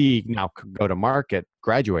we see now go to market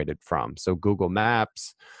graduated from. So Google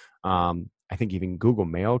Maps, I think even Google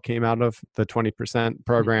Mail came out of the 20%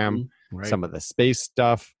 program, Mm-hmm. Right. Some of the space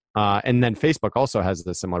stuff. And then Facebook also has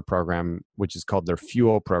a similar program, which is called their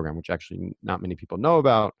Fuel program, which actually not many people know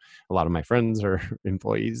about. A lot of my friends are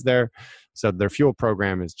employees there. So their Fuel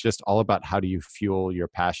program is just all about how do you fuel your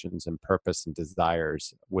passions and purpose and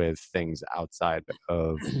desires with things outside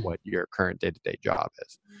of what your current day-to-day job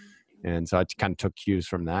is. And so I kind of took cues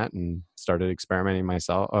from that and started experimenting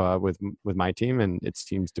myself with my team, and it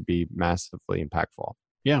seems to be massively impactful.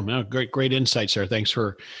 Yeah, no, great insights there. Thanks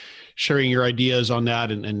for sharing your ideas on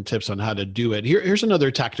that and tips on how to do it. Here's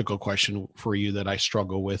another tactical question for you that I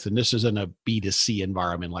struggle with, and this is in a B2C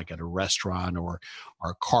environment, like at a restaurant or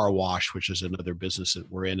a car wash, which is another business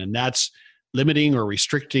that we're in, and that's limiting or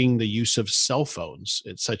restricting the use of cell phones.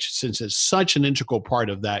 Since it's such an integral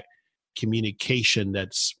part of that communication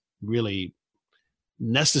that's really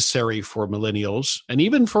necessary for millennials and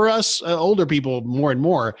even for us older people more and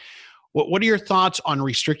more. What are your thoughts on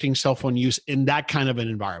restricting cell phone use in that kind of an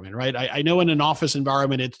environment, right? I know in an office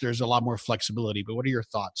environment, there's a lot more flexibility, but what are your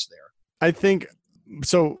thoughts there? I think,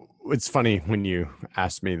 so it's funny when you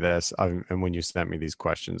asked me this and when you sent me these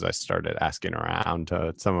questions, I started asking around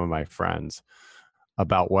to some of my friends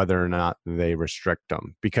about whether or not they restrict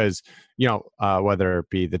them because, whether it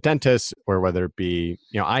be the dentist or whether it be,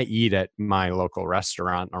 I eat at my local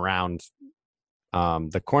restaurant around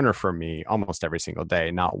the corner from me almost every single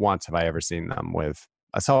day. Not once have I ever seen them with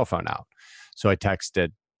a cell phone out. So I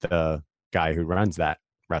texted the guy who runs that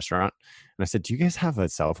restaurant and I said, "Do you guys have a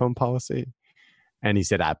cell phone policy?" And he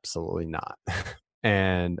said, "Absolutely not."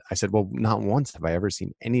 And I said, "Well, not once have I ever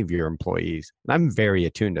seen any of your employees." And I'm very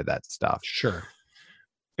attuned to that stuff. Sure.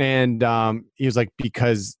 And he was like,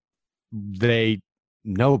 "Because they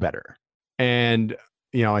know better." And,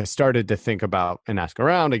 I started to think about and ask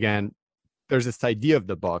around again. There's this idea of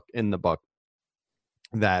in the book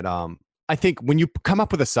that I think when you come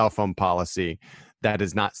up with a cell phone policy, that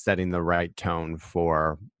is not setting the right tone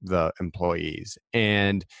for the employees.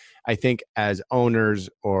 And I think as owners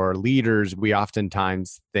or leaders, we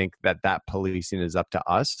oftentimes think that policing is up to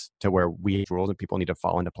us, to where we have rules and people need to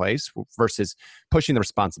fall into place versus pushing the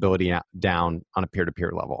responsibility down on a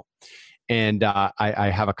peer-to-peer level. And I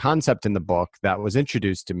have a concept in the book that was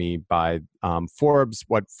introduced to me by Forbes,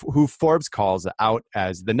 who Forbes calls out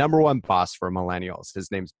as the number one boss for millennials. His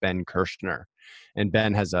name's Ben Kirshner. And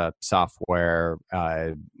Ben has a software,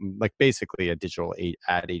 like basically a digital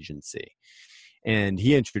ad agency. And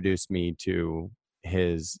he introduced me to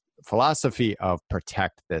his philosophy of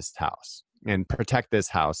protect this house. And protect this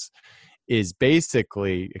house is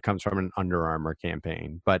basically, it comes from an Under Armour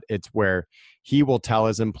campaign, but it's where he will tell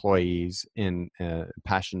his employees in a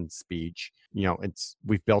passion speech,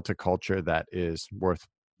 we've built a culture that is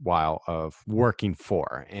worthwhile of working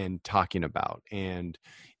for and talking about. And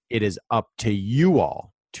it is up to you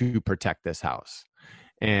all to protect this house.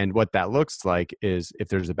 And what that looks like is if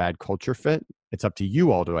there's a bad culture fit, it's up to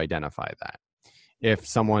you all to identify that. If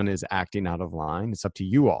someone is acting out of line, it's up to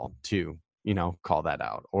you all to call that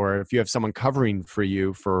out. Or if you have someone covering for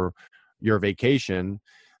you for your vacation,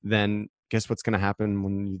 then guess what's going to happen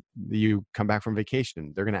when you come back from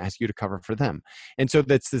vacation? They're going to ask you to cover for them. And so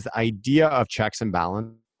that's this idea of checks and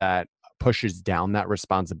balance that pushes down that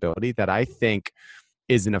responsibility that I think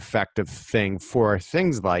is an effective thing for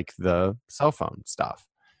things like the cell phone stuff.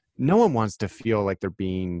 No one wants to feel like they're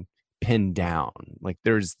being pinned down. Like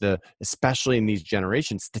especially in these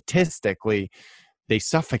generations, statistically, they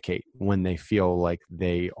suffocate when they feel like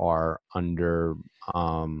they are under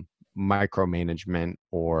micromanagement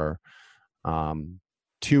or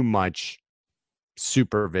too much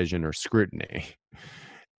supervision or scrutiny.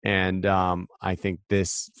 And I think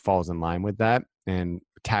this falls in line with that. And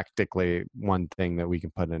tactically, one thing that we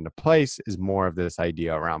can put into place is more of this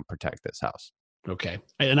idea around protect this house. Okay.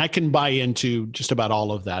 And I can buy into just about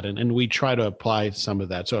all of that. And we try to apply some of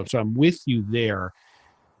that. So I'm with you there.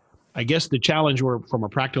 I guess the challenge from a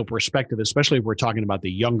practical perspective, especially if we're talking about the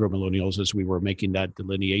younger millennials, as we were making that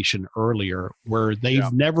delineation earlier, where they've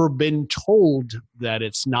never been told that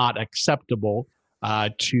it's not acceptable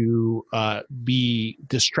to be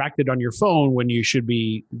distracted on your phone when you should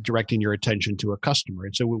be directing your attention to a customer.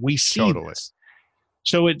 And so we see this.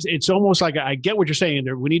 So it's almost like, I get what you're saying.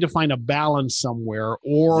 We need to find a balance somewhere,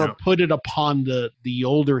 or put it upon the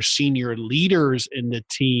older senior leaders in the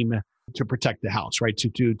team to protect the house, right?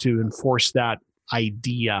 To enforce that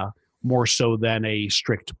idea more so than a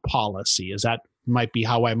strict policy. Is that might be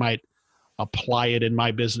how I might apply it in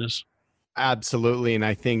my business? Absolutely. And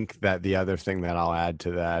I think that the other thing that I'll add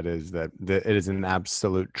to that is that it is an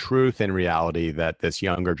absolute truth and reality that this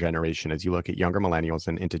younger generation, as you look at younger millennials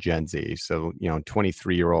and into Gen Z, so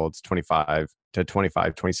 23-year-olds, 25 to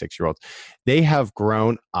 25, 26-year-olds, they have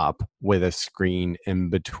grown up with a screen in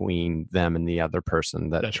between them and the other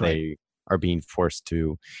person that That's they right. are being forced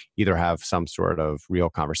to either have some sort of real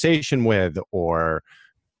conversation with, or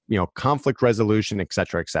conflict resolution, et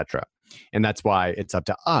cetera, et cetera. And that's why it's up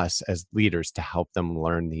to us as leaders to help them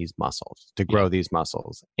learn these muscles, to grow these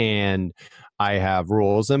muscles. And I have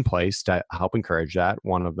rules in place to help encourage that.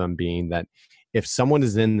 One of them being that if someone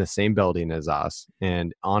is in the same building as us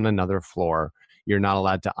and on another floor, you're not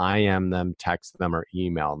allowed to IM them, text them, or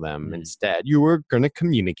email them. Mm-hmm. Instead, you are going to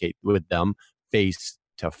communicate with them face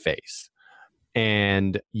to face.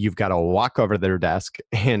 And you've got to walk over their desk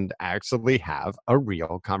and actually have a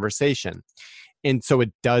real conversation. And so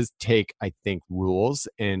it does take, I think, rules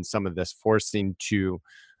and some of this forcing to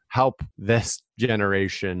help this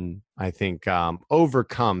generation, I think,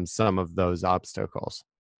 overcome some of those obstacles.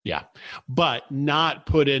 Yeah, but not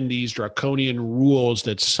put in these draconian rules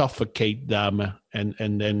that suffocate them, and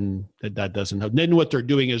then that doesn't help. Then what they're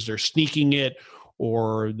doing is they're sneaking it,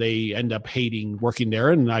 or they end up hating working there,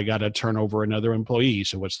 and I got to turn over another employee.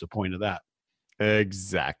 So what's the point of that?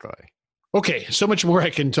 Exactly. Okay, so much more I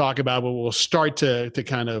can talk about, but we'll start to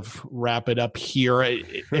kind of wrap it up here.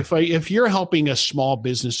 If you're helping a small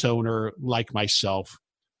business owner like myself,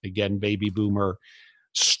 again, baby boomer,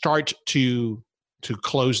 start to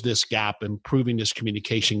close this gap, improving this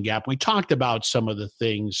communication gap. We talked about some of the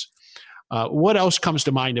things. What else comes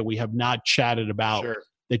to mind that we have not chatted about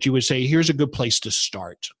that you would say, here's a good place to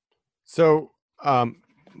start? So,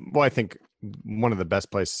 I think one of the best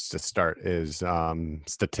places to start is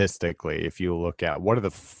statistically, if you look at what are the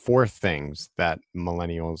 4 things that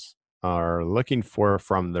millennials are looking for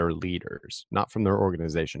from their leaders, not from their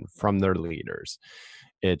organization, from their leaders.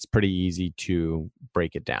 It's pretty easy to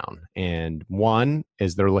break it down. And 1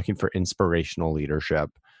 is they're looking for inspirational leadership.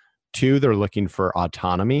 2, they're looking for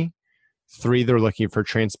autonomy. 3, they're looking for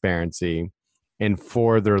transparency. And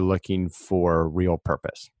 4, they're looking for real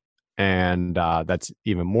purpose. And that's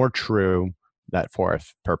even more true, that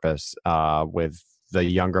 4th purpose, with the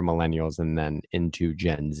younger millennials and then into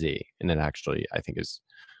Gen Z. And it actually, I think, is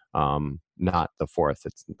not the 4th.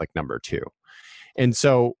 It's like number 2. And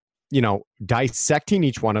so dissecting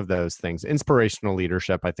each one of those things. Inspirational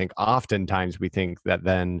leadership, I think oftentimes we think that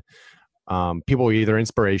then people are either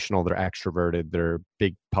inspirational, they're extroverted, they're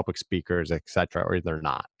big public speakers, etc., or they're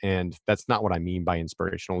not. And that's not what I mean by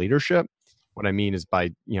inspirational leadership. What I mean is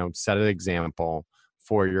by, set an example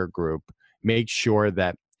for your group, make sure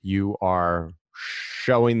that you are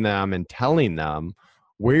showing them and telling them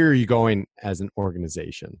where are you going as an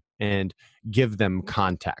organization, and give them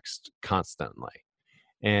context constantly.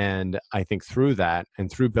 And I think through that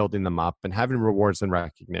and through building them up and having rewards and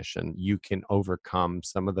recognition, you can overcome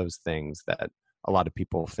some of those things that a lot of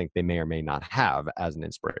people think they may or may not have as an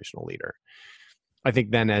inspirational leader. I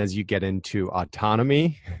think then as you get into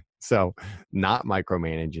autonomy, so not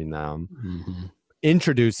micromanaging them,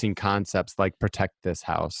 introducing concepts like protect this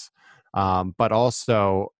house, but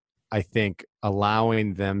also I think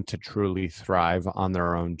allowing them to truly thrive on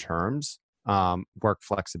their own terms, work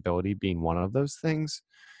flexibility being one of those things,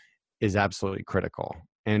 is absolutely critical.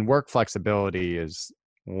 And work flexibility is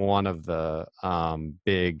one of the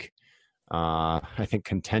big, I think,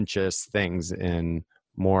 contentious things in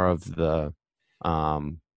more of the,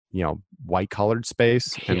 white-collared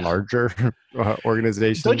space and larger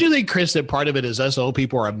organizations. Don't you think, Chris, that part of it is us old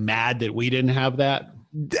people are mad that we didn't have that?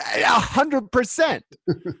 100%.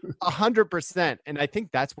 100%. And I think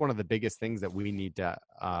that's one of the biggest things that we need to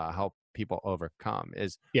help people overcome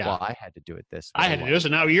is, well, I had to do it this way. I had to do this,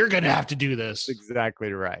 and now you're going to have to do this.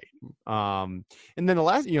 Exactly right. And then the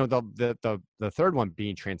last, the third one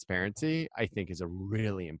being transparency, I think is a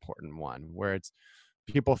really important one, where it's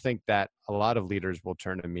people think that a lot of leaders will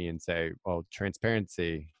turn to me and say, well,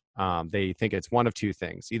 transparency, they think it's one of two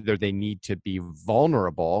things. Either they need to be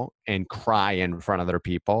vulnerable and cry in front of other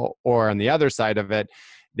people, or on the other side of it,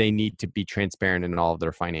 they need to be transparent in all of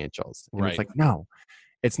their financials. And it's like, no,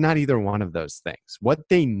 it's not either one of those things. What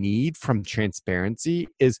they need from transparency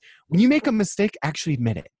is when you make a mistake, actually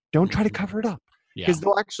admit it. Don't try to cover it up, because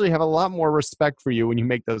they'll actually have a lot more respect for you when you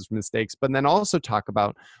make those mistakes. But then also talk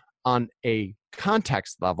about on a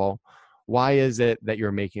context level, why is it that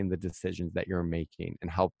you're making the decisions that you're making, and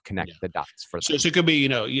help connect the dots for them. So it could be,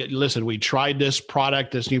 listen, we tried this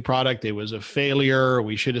new product. It was a failure.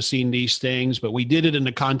 We should have seen these things, but we did it in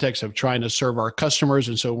the context of trying to serve our customers.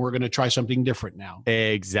 And so we're going to try something different now.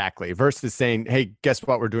 Exactly. Versus saying, hey, guess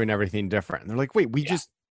what? We're doing everything different. And they're like, wait, we just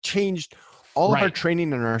changed all of our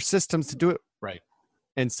training and our systems to do it. Right.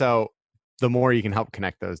 And so the more you can help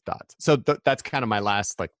connect those dots. So that's kind of my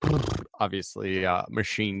last, obviously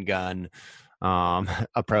machine gun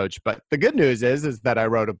approach. But the good news is that I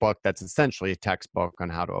wrote a book that's essentially a textbook on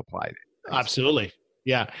how to apply it. Absolutely.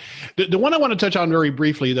 Yeah. The one I want to touch on very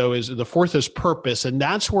briefly, though, is the fourth is purpose. And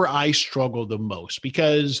that's where I struggle the most,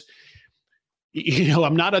 because,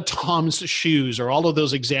 I'm not a Tom's Shoes or all of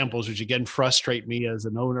those examples, which again frustrate me as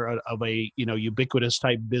an owner of a, ubiquitous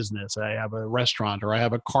type business. I have a restaurant or I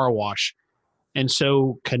have a car wash. And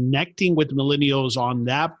so connecting with millennials on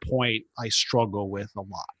that point, I struggle with a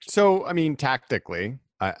lot. So, tactically,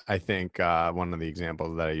 I think one of the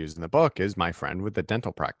examples that I use in the book is my friend with the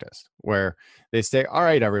dental practice, where they say, all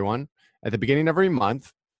right, everyone, at the beginning of every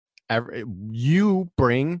month, you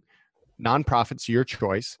bring nonprofits your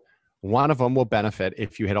choice. One of them will benefit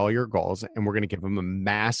if you hit all your goals, and we're going to give them a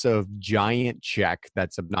massive, giant check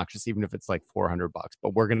that's obnoxious, even if it's like $400.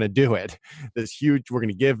 But we're going to do it. This huge. We're going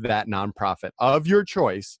to give that nonprofit of your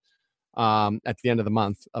choice at the end of the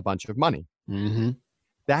month a bunch of money. Mm-hmm.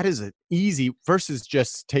 That is an easy versus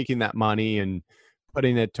just taking that money and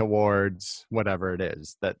putting it towards whatever it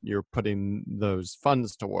is that you're putting those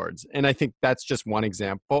funds towards. And I think that's just one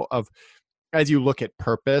example of, as you look at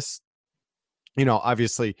purpose,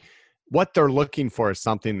 obviously, what they're looking for is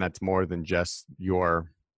something that's more than just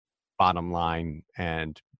your bottom line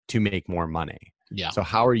and to make more money. Yeah. So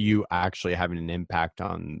how are you actually having an impact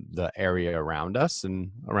on the area around us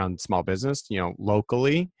and around small business,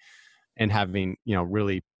 locally, and having,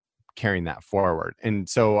 really carrying that forward? And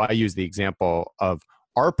so I use the example of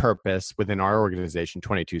our purpose within our organization,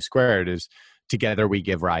 22 Squared, is together we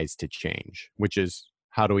give rise to change, which is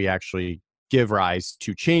how do we actually give rise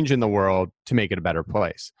to change in the world to make it a better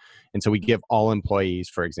place. And so we give all employees,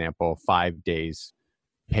 for example, 5 days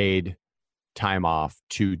paid time off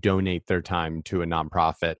to donate their time to a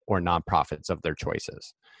nonprofit or nonprofits of their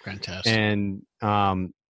choices. Fantastic. And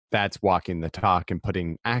that's walking the talk and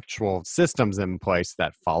putting actual systems in place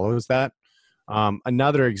that follows that.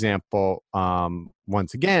 Another example,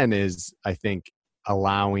 once again, is I think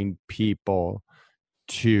allowing people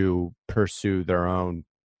to pursue their own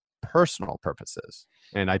personal purposes.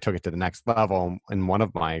 And I took it to the next level. In one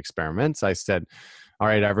of my experiments, I said, all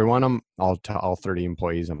right, everyone, all 30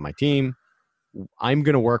 employees on my team, I'm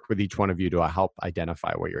going to work with each one of you to help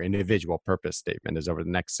identify what your individual purpose statement is over the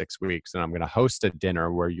next 6 weeks. And I'm going to host a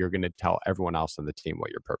dinner where you're going to tell everyone else on the team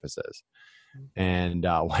what your purpose is. And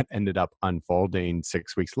what ended up unfolding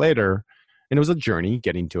 6 weeks later, and it was a journey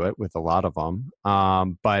getting to it with a lot of them.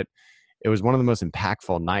 But it was one of the most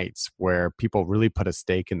impactful nights where people really put a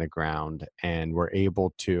stake in the ground and were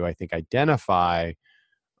able to, I think, identify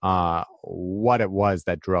what it was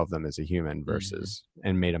that drove them as a human versus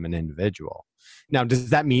and made them an individual. Now, does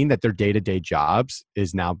that mean that their day-to-day jobs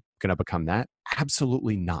is now going to become that?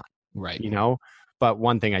 Absolutely not. Right. But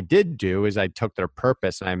one thing I did do is I took their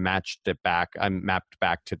purpose and I matched it back. I mapped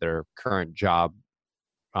back to their current job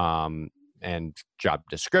and job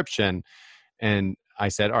description. And I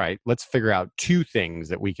said, all right, let's figure out 2 things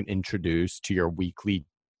that we can introduce to your weekly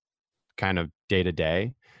kind of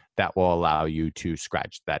day-to-day that will allow you to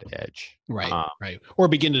scratch that edge. Right. Right. Or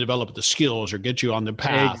begin to develop the skills or get you on the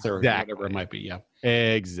path or whatever it might be. Yeah.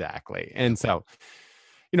 Exactly. And so,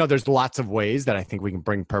 there's lots of ways that I think we can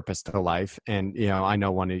bring purpose to life. And, I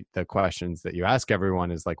know one of the questions that you ask everyone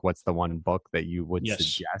is like, what's the one book that you would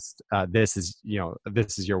suggest? This is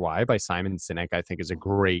Your Why by Simon Sinek, I think is a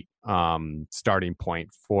great starting point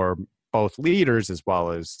for both leaders as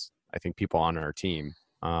well as I think people on our team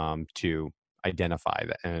to identify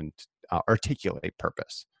that and articulate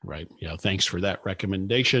purpose. Right. Yeah. Thanks for that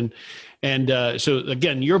recommendation. And so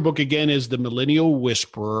again, your book again is The Millennial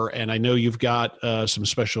Whisperer. And I know you've got some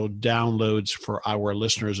special downloads for our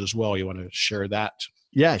listeners as well. You want to share that?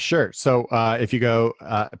 Yeah, sure. So if you go,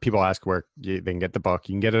 people ask where they can get the book.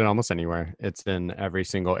 You can get it almost anywhere. It's in every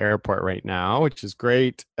single airport right now, which is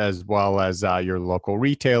great, as well as your local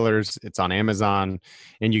retailers. It's on Amazon.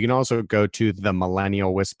 And you can also go to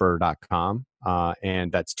themillennialwhisperer.com.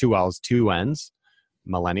 And that's 2 L's, 2 N's,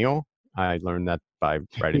 millennial. I learned that by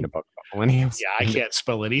writing a book about millennials. Yeah, I can't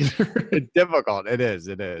spell it either. It's difficult. It is.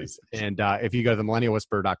 And if you go to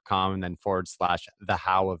themillennialwhisperer.com and then / the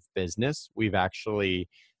how of business, we've actually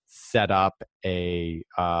set up a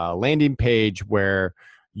landing page where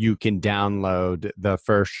you can download the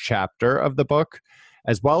first chapter of the book,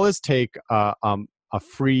 as well as take a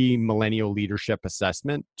free millennial leadership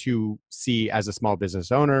assessment to see, as a small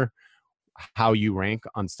business owner, how you rank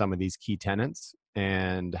on some of these key tenets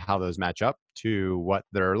and how those match up to what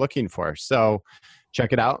they're looking for. So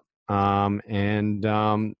check it out. I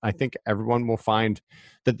think everyone will find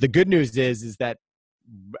that the good news is that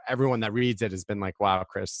everyone that reads it has been like, wow,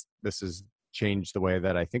 Chris, this has changed the way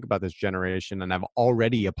that I think about this generation. And I've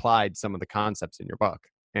already applied some of the concepts in your book.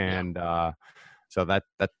 And so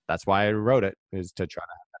that's why I wrote it, is to try to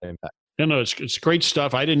have that impact. No, it's great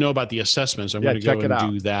stuff. I didn't know about the assessments. I'm going to go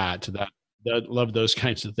and do that. Love those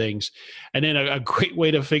kinds of things. And then a great way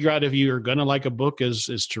to figure out if you're going to like a book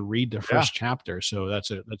is to read the first chapter. So that's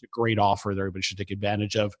a great offer that everybody should take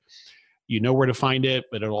advantage of. You know where to find it,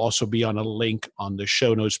 but it'll also be on a link on the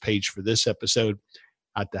show notes page for this episode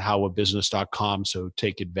at thehowofbusiness.com. So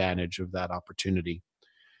take advantage of that opportunity.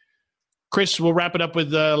 Chris, we'll wrap it up with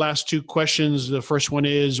the last 2 questions. The first one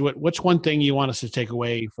is, what's one thing you want us to take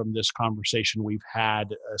away from this conversation we've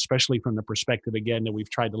had, especially from the perspective, again, that we've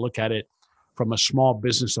tried to look at it from a small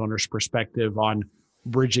business owner's perspective on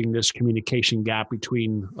bridging this communication gap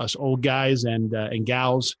between us old guys and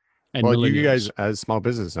gals and millennials? You guys as small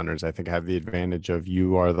business owners, I think, have the advantage of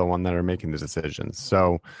you are the one that are making the decisions.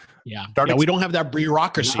 So we don't have that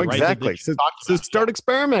bureaucracy, right? Exactly. So start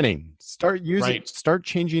experimenting, start using, start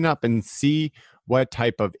changing up and see what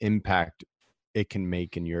type of impact it can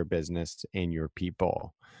make in your business and your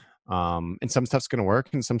people. And some stuff's going to work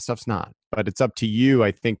and some stuff's not, but it's up to you,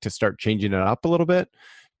 I think, to start changing it up a little bit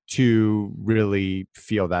to really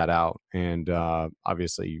feel that out. And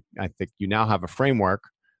obviously, I think you now have a framework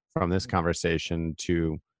from this conversation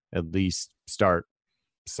to at least start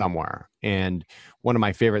somewhere. And one of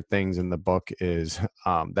my favorite things in the book is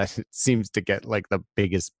that it seems to get like the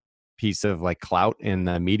biggest piece of like clout in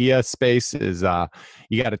the media space is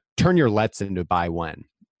you got to turn your let's into buy when.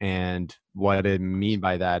 And what I mean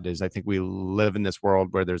by that is I think we live in this world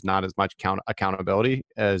where there's not as much accountability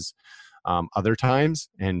as other times.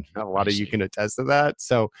 And a lot of you can attest to that.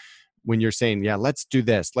 So when you're saying, let's do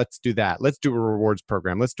this, let's do that, let's do a rewards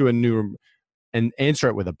program, let's do a new, and answer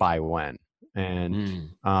it with a buy when. And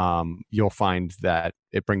you'll find that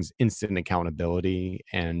it brings instant accountability.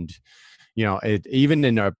 And, even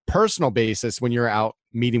in a personal basis, when you're out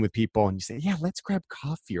meeting with people and you say, let's grab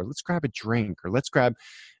coffee or let's grab a drink or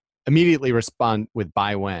immediately respond with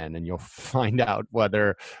buy when, and you'll find out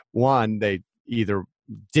whether one, they either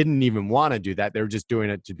didn't even want to do that. They were just doing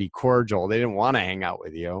it to be cordial. They didn't want to hang out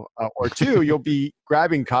with you. Or 2, you'll be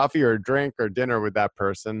grabbing coffee or a drink or dinner with that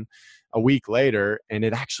person a week later and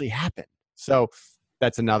it actually happened. So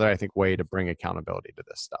that's another, I think, way to bring accountability to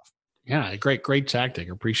this stuff. Yeah, great tactic.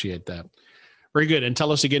 Appreciate that. Very good. And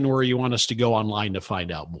tell us again where you want us to go online to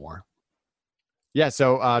find out more. Yeah.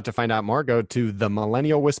 So to find out more, go to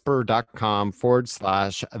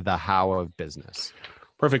themillennialwhisperer.com/the how of business.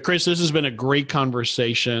 Perfect. Chris, this has been a great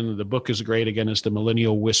conversation. The book is great. Again, it's The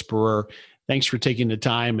Millennial Whisperer. Thanks for taking the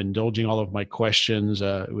time, indulging all of my questions.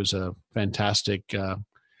 It was a fantastic,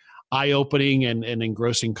 eye-opening and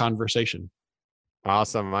engrossing conversation.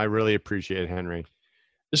 Awesome. I really appreciate it, Henry.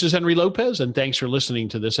 This is Henry Lopez, and thanks for listening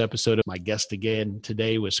to this episode. My guest again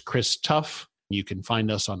today was Chris Tuff. You can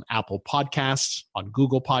find us on Apple Podcasts, on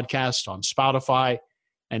Google Podcasts, on Spotify,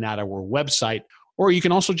 and at our website. Or you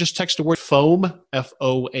can also just text the word FOAM,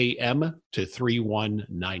 F-O-A-M, to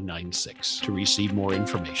 31996 to receive more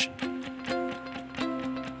information.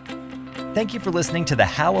 Thank you for listening to The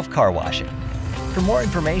How of Car Washing. For more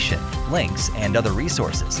information, links, and other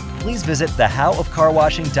resources, please visit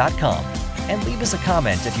thehowofcarwashing.com and leave us a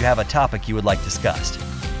comment if you have a topic you would like discussed.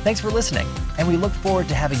 Thanks for listening, and we look forward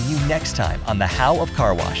to having you next time on The How of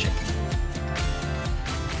Car Washing.